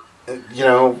forever.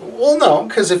 Well, no,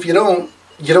 because if you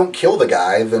don't kill the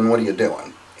guy, then what are you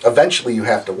doing? Eventually you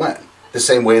have to win. The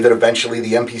same way that eventually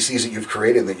the NPCs that you've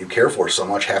created that you care for so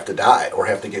much have to die or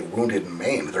have to get wounded and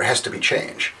maimed. There has to be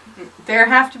change. There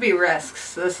have to be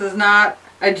risks. This is not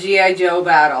a G.I. Joe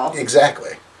battle.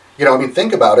 Exactly. You know, I mean,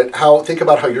 think about it. Think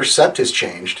about how your sept has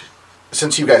changed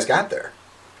since you guys got there.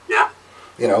 Yeah.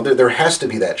 You know, there has to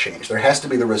be that change. There has to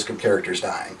be the risk of characters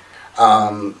dying.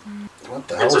 What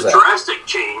the hell was that? It's a drastic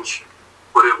change,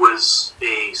 but it was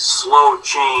a slow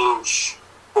change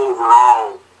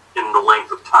overall in the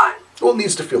length of time. Well, it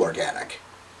needs to feel organic.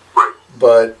 Right.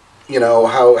 But, you know,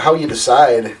 how you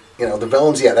decide, you know, the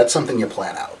villains, yeah, that's something you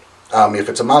plan out. If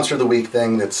it's a Monster of the Week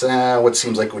thing, that's what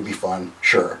seems like would be fun,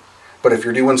 sure. But if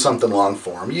you're doing something long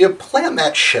form, you plan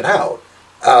that shit out.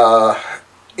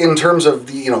 In terms of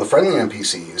the, you know, the friendly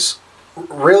NPCs,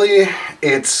 really,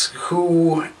 it's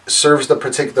who serves the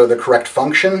correct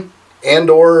function, and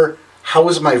or how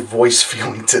is my voice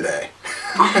feeling today?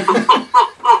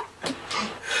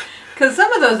 Because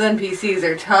some of those NPCs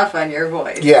are tough on your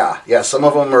voice. Yeah, some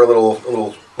of them are a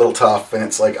little tough, and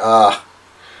it's like,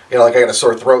 you know, like I got a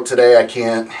sore throat today. I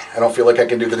don't feel like I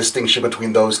can do the distinction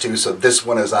between those two. So this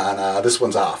one is on. This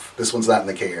one's off. This one's not in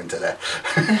the cadence today.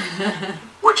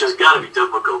 Which has got to be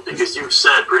difficult because you've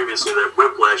said previously that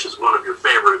Whiplash is one of your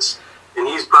favorites, and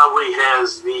he's probably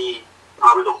has the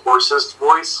hoarsest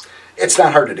voice. It's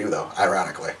not hard to do though,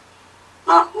 ironically.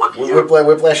 Lucky you.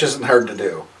 Whiplash isn't hard to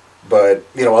do, but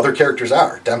you know other characters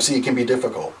are. Dempsey can be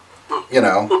difficult. You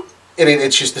know,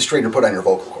 it's just the strain to put on your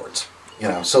vocal cords. You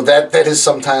know, so that is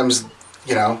sometimes,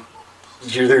 you know,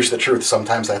 there's the truth.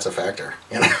 Sometimes that's a factor.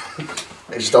 You know,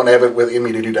 I just don't have it in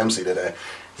me to do Dempsey today.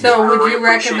 So would you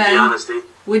recommend?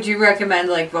 Would you recommend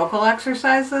like vocal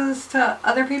exercises to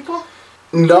other people?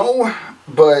 No,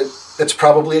 but it's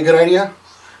probably a good idea.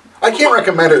 I can't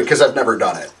recommend it because I've never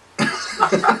done it.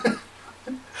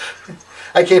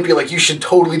 I can't be like, you should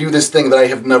totally do this thing that I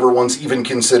have never once even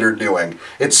considered doing.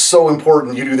 It's so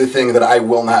important you do the thing that I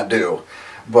will not do.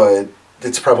 But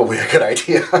it's probably a good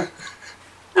idea.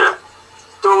 Yeah.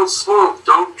 Don't smoke,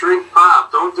 don't drink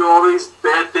pop, don't do all these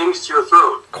bad things to your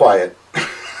throat. Quiet.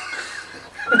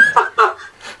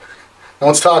 No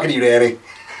one's talking to you, Danny.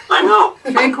 I know.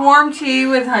 Drink warm tea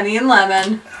with honey and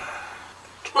lemon.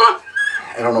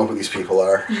 I don't know who these people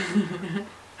are.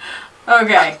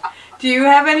 Okay. Do you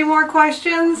have any more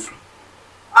questions?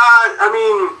 I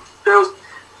mean,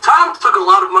 Tom took a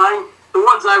lot of mine. The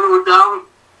ones I wrote down,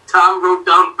 Tom wrote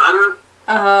down better.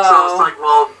 Oh. So I was like,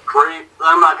 well, great.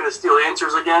 I'm not going to steal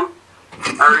answers again.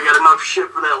 I already got enough shit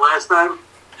for that last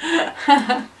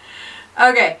time.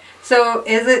 Okay. So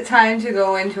is it time to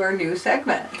go into our new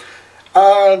segment?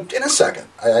 In a second.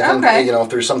 I think, okay. You know, if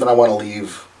there's something I want to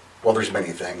leave, well, there's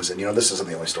many things. And, you know, this isn't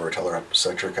the only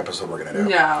Storyteller-centric episode we're going to do.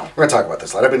 No. We're going to talk about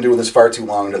this a lot. I've been doing this far too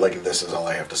long to, like, this is all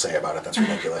I have to say about it. That's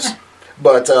ridiculous.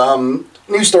 But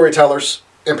new storytellers,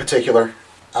 in particular,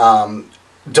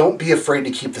 don't be afraid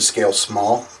to keep the scale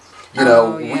small. You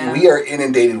know, yeah. we are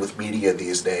inundated with media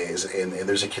these days, and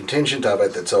there's a contingent of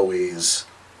it that's always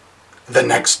the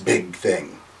next big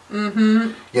thing.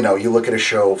 Mm-hmm. You know, you look at a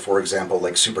show, for example,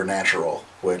 like Supernatural,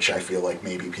 which I feel like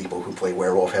maybe people who play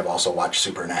Werewolf have also watched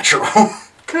Supernatural.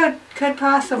 Could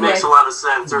possibly. Makes a lot of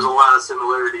sense. There's a lot of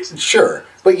similarities. Sure.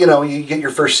 But, you know, you get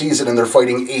your first season and they're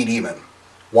fighting a demon.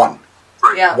 One.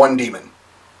 Right. Yeah. One demon.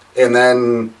 And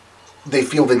then they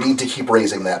feel the need to keep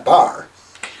raising that bar.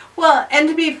 Well, and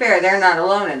to be fair, they're not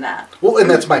alone in that. Well, and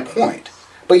that's my point.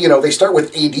 But, you know, they start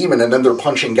with a demon and then they're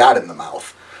punching God in the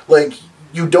mouth. Like,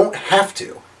 you don't have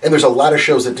to. And there's a lot of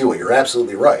shows that do it. You're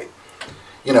absolutely right.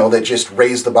 You know, that just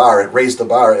raise the bar and raise the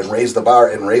bar and raise the bar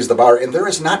and raise the bar. And there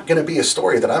is not going to be a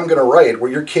story that I'm going to write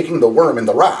where you're kicking the worm in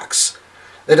the rocks.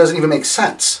 That doesn't even make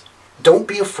sense. Don't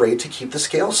be afraid to keep the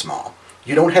scale small.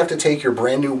 You don't have to take your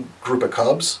brand new group of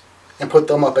cubs and put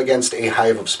them up against a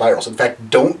hive of spirals. In fact,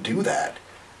 don't do that.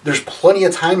 There's plenty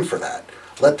of time for that.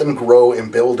 Let them grow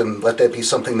and build and let that be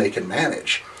something they can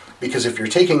manage. Because if you're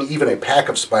taking even a pack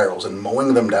of spirals and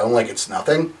mowing them down like it's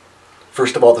nothing,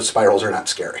 first of all, the spirals are not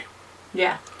scary.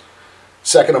 Yeah.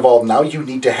 Second of all, now you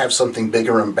need to have something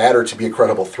bigger and badder to be a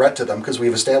credible threat to them because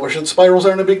we've established that spirals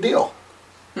aren't a big deal.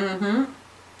 Mm-hmm.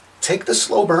 Take the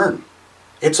slow burn.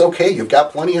 It's okay. You've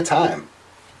got plenty of time.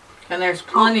 And there's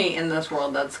plenty in this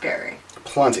world that's scary.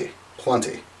 Plenty.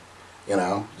 You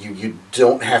know, you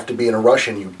don't have to be in a rush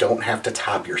and you don't have to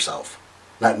top yourself.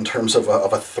 Not in terms of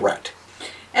a threat.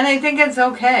 And I think it's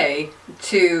okay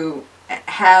to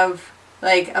have,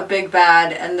 like, a big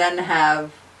bad and then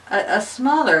have a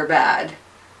smaller bad.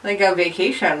 Like a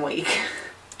vacation week.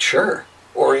 Sure.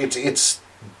 Or it's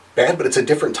bad, but it's a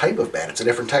different type of bad. It's a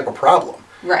different type of problem.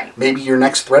 Right. Maybe your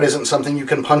next threat isn't something you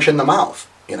can punch in the mouth,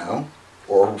 you know?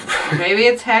 Or maybe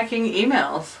it's hacking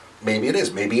emails. Maybe it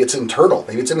is. Maybe it's internal.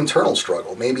 Maybe it's an internal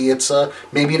struggle. Maybe it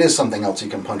is something else you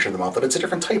can punch in the mouth, but it's a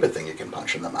different type of thing you can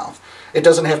punch in the mouth. It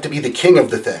doesn't have to be the king of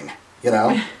the thing, you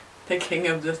know? The king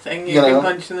of the thing you can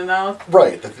punch in the mouth?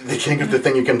 Right, the king of the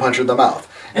thing you can punch in the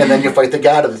mouth. And then you fight the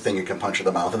god of the thing you can punch in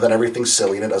the mouth, and then everything's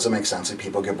silly and it doesn't make sense and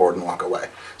people get bored and walk away.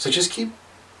 So just keep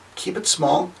it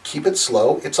small, keep it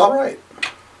slow, it's alright.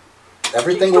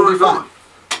 Everything will be fine.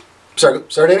 Sorry,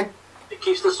 Danny? It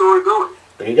keeps the story going.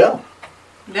 There you go.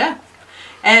 Yeah.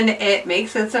 And it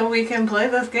makes it so we can play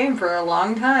this game for a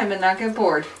long time and not get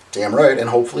bored. Damn right, and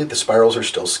hopefully the spirals are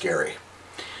still scary.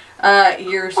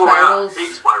 Your spirals... Oh, yeah, I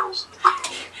hate spirals.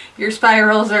 Your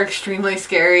spirals are extremely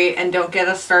scary, and don't get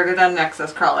us started on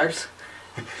Nexus crawlers.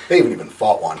 They haven't even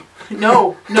fought one.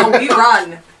 No, we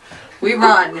run. We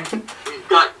run. We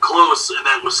got close, and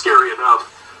that was scary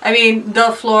enough. I mean,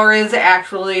 the floor is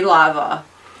actually lava.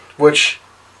 Which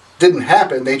didn't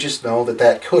happen, they just know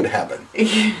that could happen.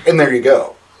 And there you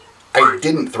go. I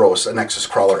didn't throw a Nexus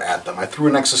crawler at them. I threw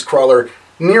a Nexus crawler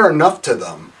near enough to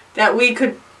them that we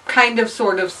could kind of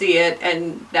sort of see it,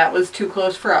 and that was too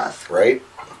close for us. Right?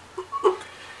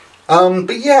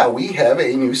 But yeah, we have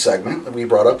a new segment that we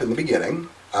brought up in the beginning.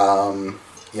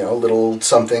 You know, a little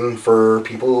something for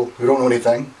people who don't know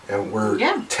anything. And we're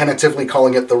tentatively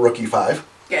calling it the Rookie 5.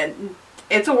 Yeah,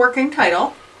 it's a working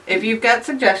title. If you've got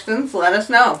suggestions, let us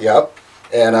know. Yep.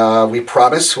 And we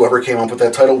promise whoever came up with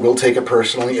that title will take it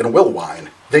personally and will whine.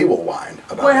 They will whine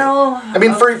about it. I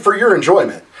mean, for your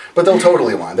enjoyment. But they'll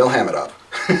totally whine. They'll ham it up.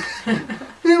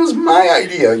 It was my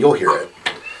idea. You'll hear it.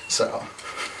 So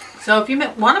if you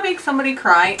want to make somebody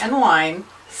cry and whine,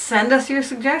 send us your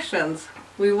suggestions.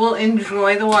 We will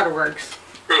enjoy the waterworks.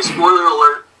 Hey, spoiler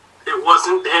alert. It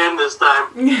wasn't Dan this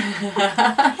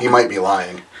time. He might be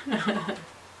lying.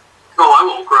 Oh, I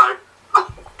won't cry.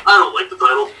 I don't like the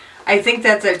title. I think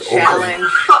that's a challenge.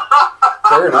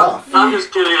 Fair enough. I'm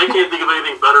just kidding. I can't think of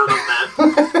anything better than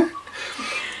that.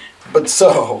 But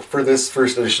so, for this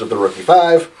first edition of the Rookie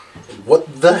 5,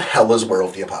 what the hell is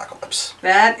Werewolf the Apocalypse?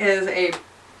 That is a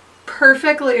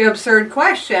perfectly absurd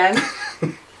question,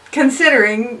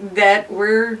 considering that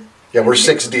we're... Yeah, we're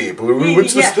 6 deep.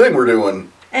 What's this thing we're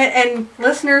doing? And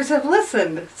listeners have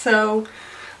listened, so...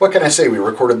 What can I say? We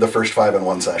recorded the first 5 in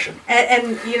one session.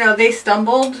 And you know, they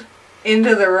stumbled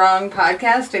into the wrong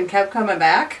podcast and kept coming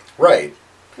back. Right.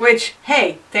 Which,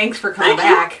 hey, thanks for coming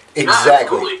back.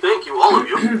 Exactly. Absolutely. Thank you, all of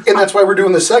you. And that's why we're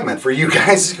doing this segment, for you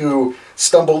guys who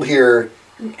stumbled here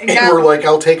and were like,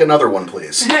 I'll take another one,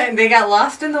 please. They got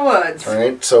lost in the woods. All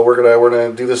right, so we're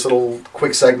gonna do this little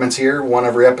quick segments here, one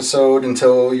every episode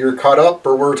until you're caught up,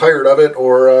 or we're tired of it,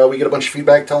 or we get a bunch of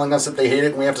feedback telling us that they hate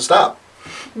it and we have to stop.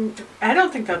 I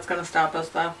don't think that's going to stop us,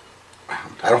 though.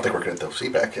 I don't think we're going to get those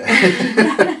feedback.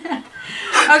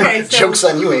 Okay, so... Joke's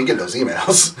on you, ain't getting those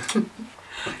emails.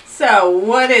 So,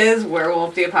 what is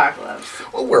Werewolf the Apocalypse?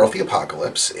 Well, Werewolf the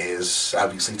Apocalypse is,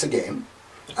 obviously, it's a game.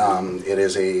 It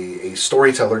is a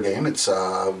storyteller game. It's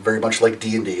very much like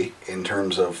D&D in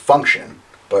terms of function,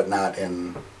 but not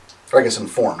in, or I guess in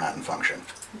form, not in function.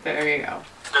 There you go.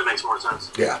 That makes more sense.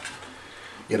 Yeah.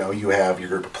 You know, you have your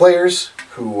group of players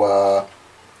who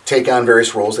take on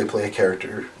various roles. They play a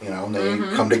character, you know, and they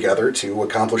come together to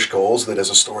accomplish goals that as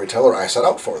a storyteller I set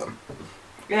out for them.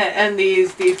 Yeah, and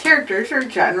these characters are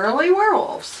generally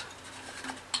werewolves.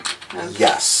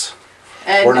 Yes.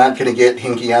 And we're not going to get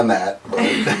hinky on that.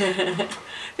 But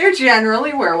they're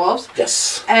generally werewolves.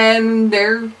 Yes. And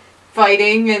they're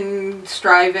fighting and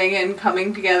striving and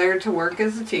coming together to work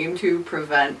as a team to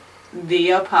prevent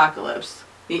the apocalypse.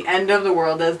 The end of the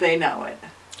world as they know it.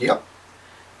 Yep.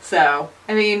 So,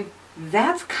 I mean,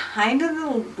 that's kind of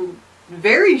the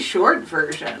very short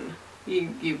version.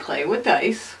 You play with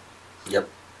dice. Yep.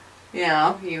 You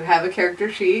know, you have a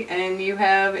character sheet, and you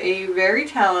have a very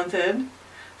talented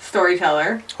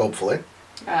storyteller. Hopefully.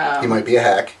 He might be a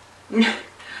hack.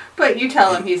 But you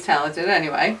tell him he's talented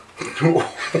anyway.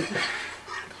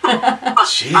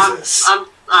 Jesus.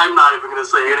 I'm not even going to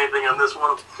say anything on this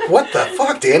one. What the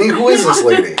fuck, Danny? Who is this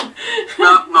lady?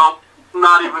 No,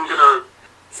 not even going to...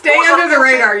 Stay under the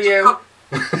radar, you.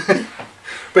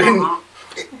 But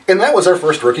and that was our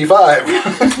first Rookie 5.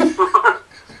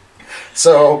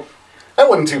 So, that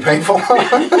wasn't too painful.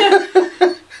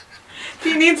 Do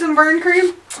you need some burn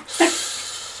cream?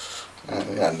 I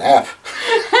got a nap.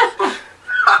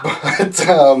 But,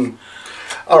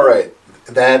 alright.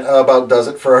 That about does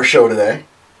it for our show today.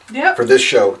 Yep. For this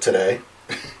show today.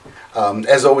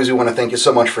 As always, we want to thank you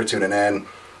so much for tuning in.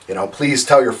 You know, please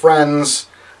tell your friends.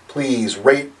 Please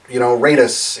rate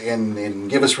us and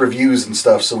give us reviews and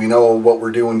stuff so we know what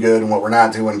we're doing good and what we're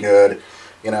not doing good.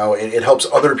 It helps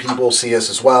other people see us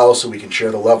as well, so we can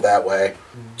share the love that way.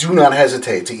 Do not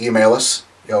hesitate to email us,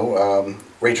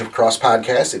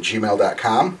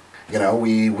 rageofcrosspodcast@gmail.com.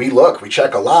 We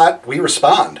check a lot, we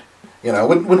respond.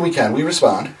 When we can, we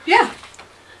respond. Yeah.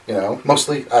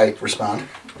 Mostly I respond.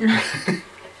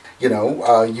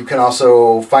 You can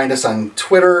also find us on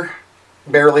Twitter,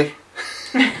 barely,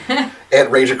 at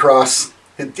RageAcross.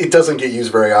 It doesn't get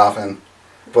used very often,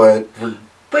 but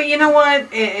you know what?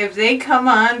 If they come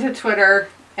on to Twitter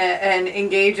and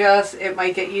engage us, it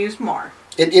might get used more.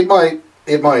 It might.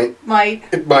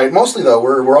 Mostly, though,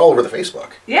 we're all over the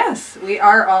Facebook. Yes, we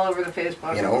are all over the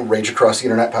Facebook. Rage Across the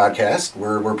Internet podcast.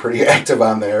 We're pretty active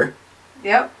on there.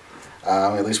 Yep.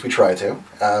 At least we try to.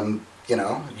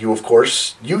 You, of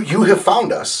course, you have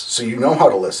found us, so you know how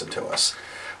to listen to us.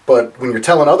 But when you're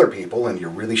telling other people, and you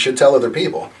really should tell other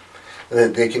people,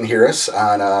 that they can hear us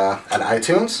on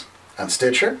iTunes, on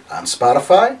Stitcher, on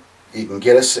Spotify. You can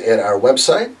get us at our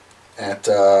website at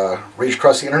Rage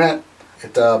Across the Internet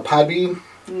at Podbean.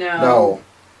 No.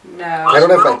 I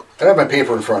don't have my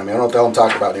paper in front of me. I don't know what the hell I'm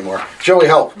talking about anymore. Joey,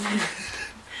 help.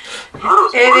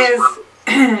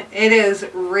 It is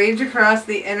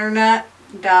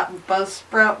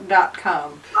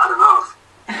rageacrosstheinternet.buzzsprout.com. Not enough.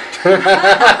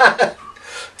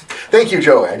 Thank you,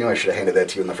 Joey. I knew I should have handed that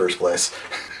to you in the first place.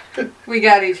 We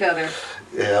got each other.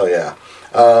 Hell yeah.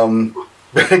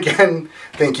 But again,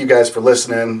 thank you guys for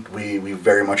listening. We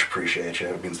very much appreciate you.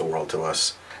 It means the world to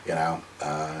us.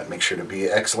 Make sure to be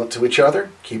excellent to each other.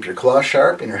 Keep your claws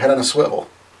sharp and your head on a swivel.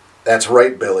 That's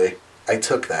right, Billy. I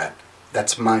took that.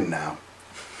 That's mine now.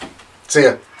 See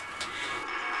ya.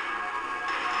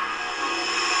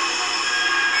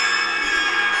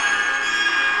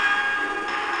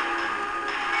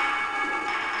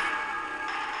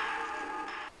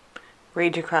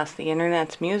 Rage Across the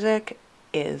Internet's music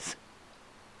is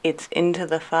It's Into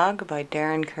the Fog by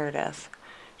Darren Curtis,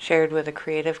 shared with a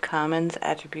Creative Commons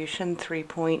Attribution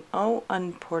 3.0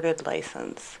 unported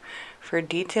license. For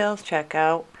details, check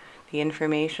out the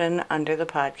information under the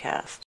podcast.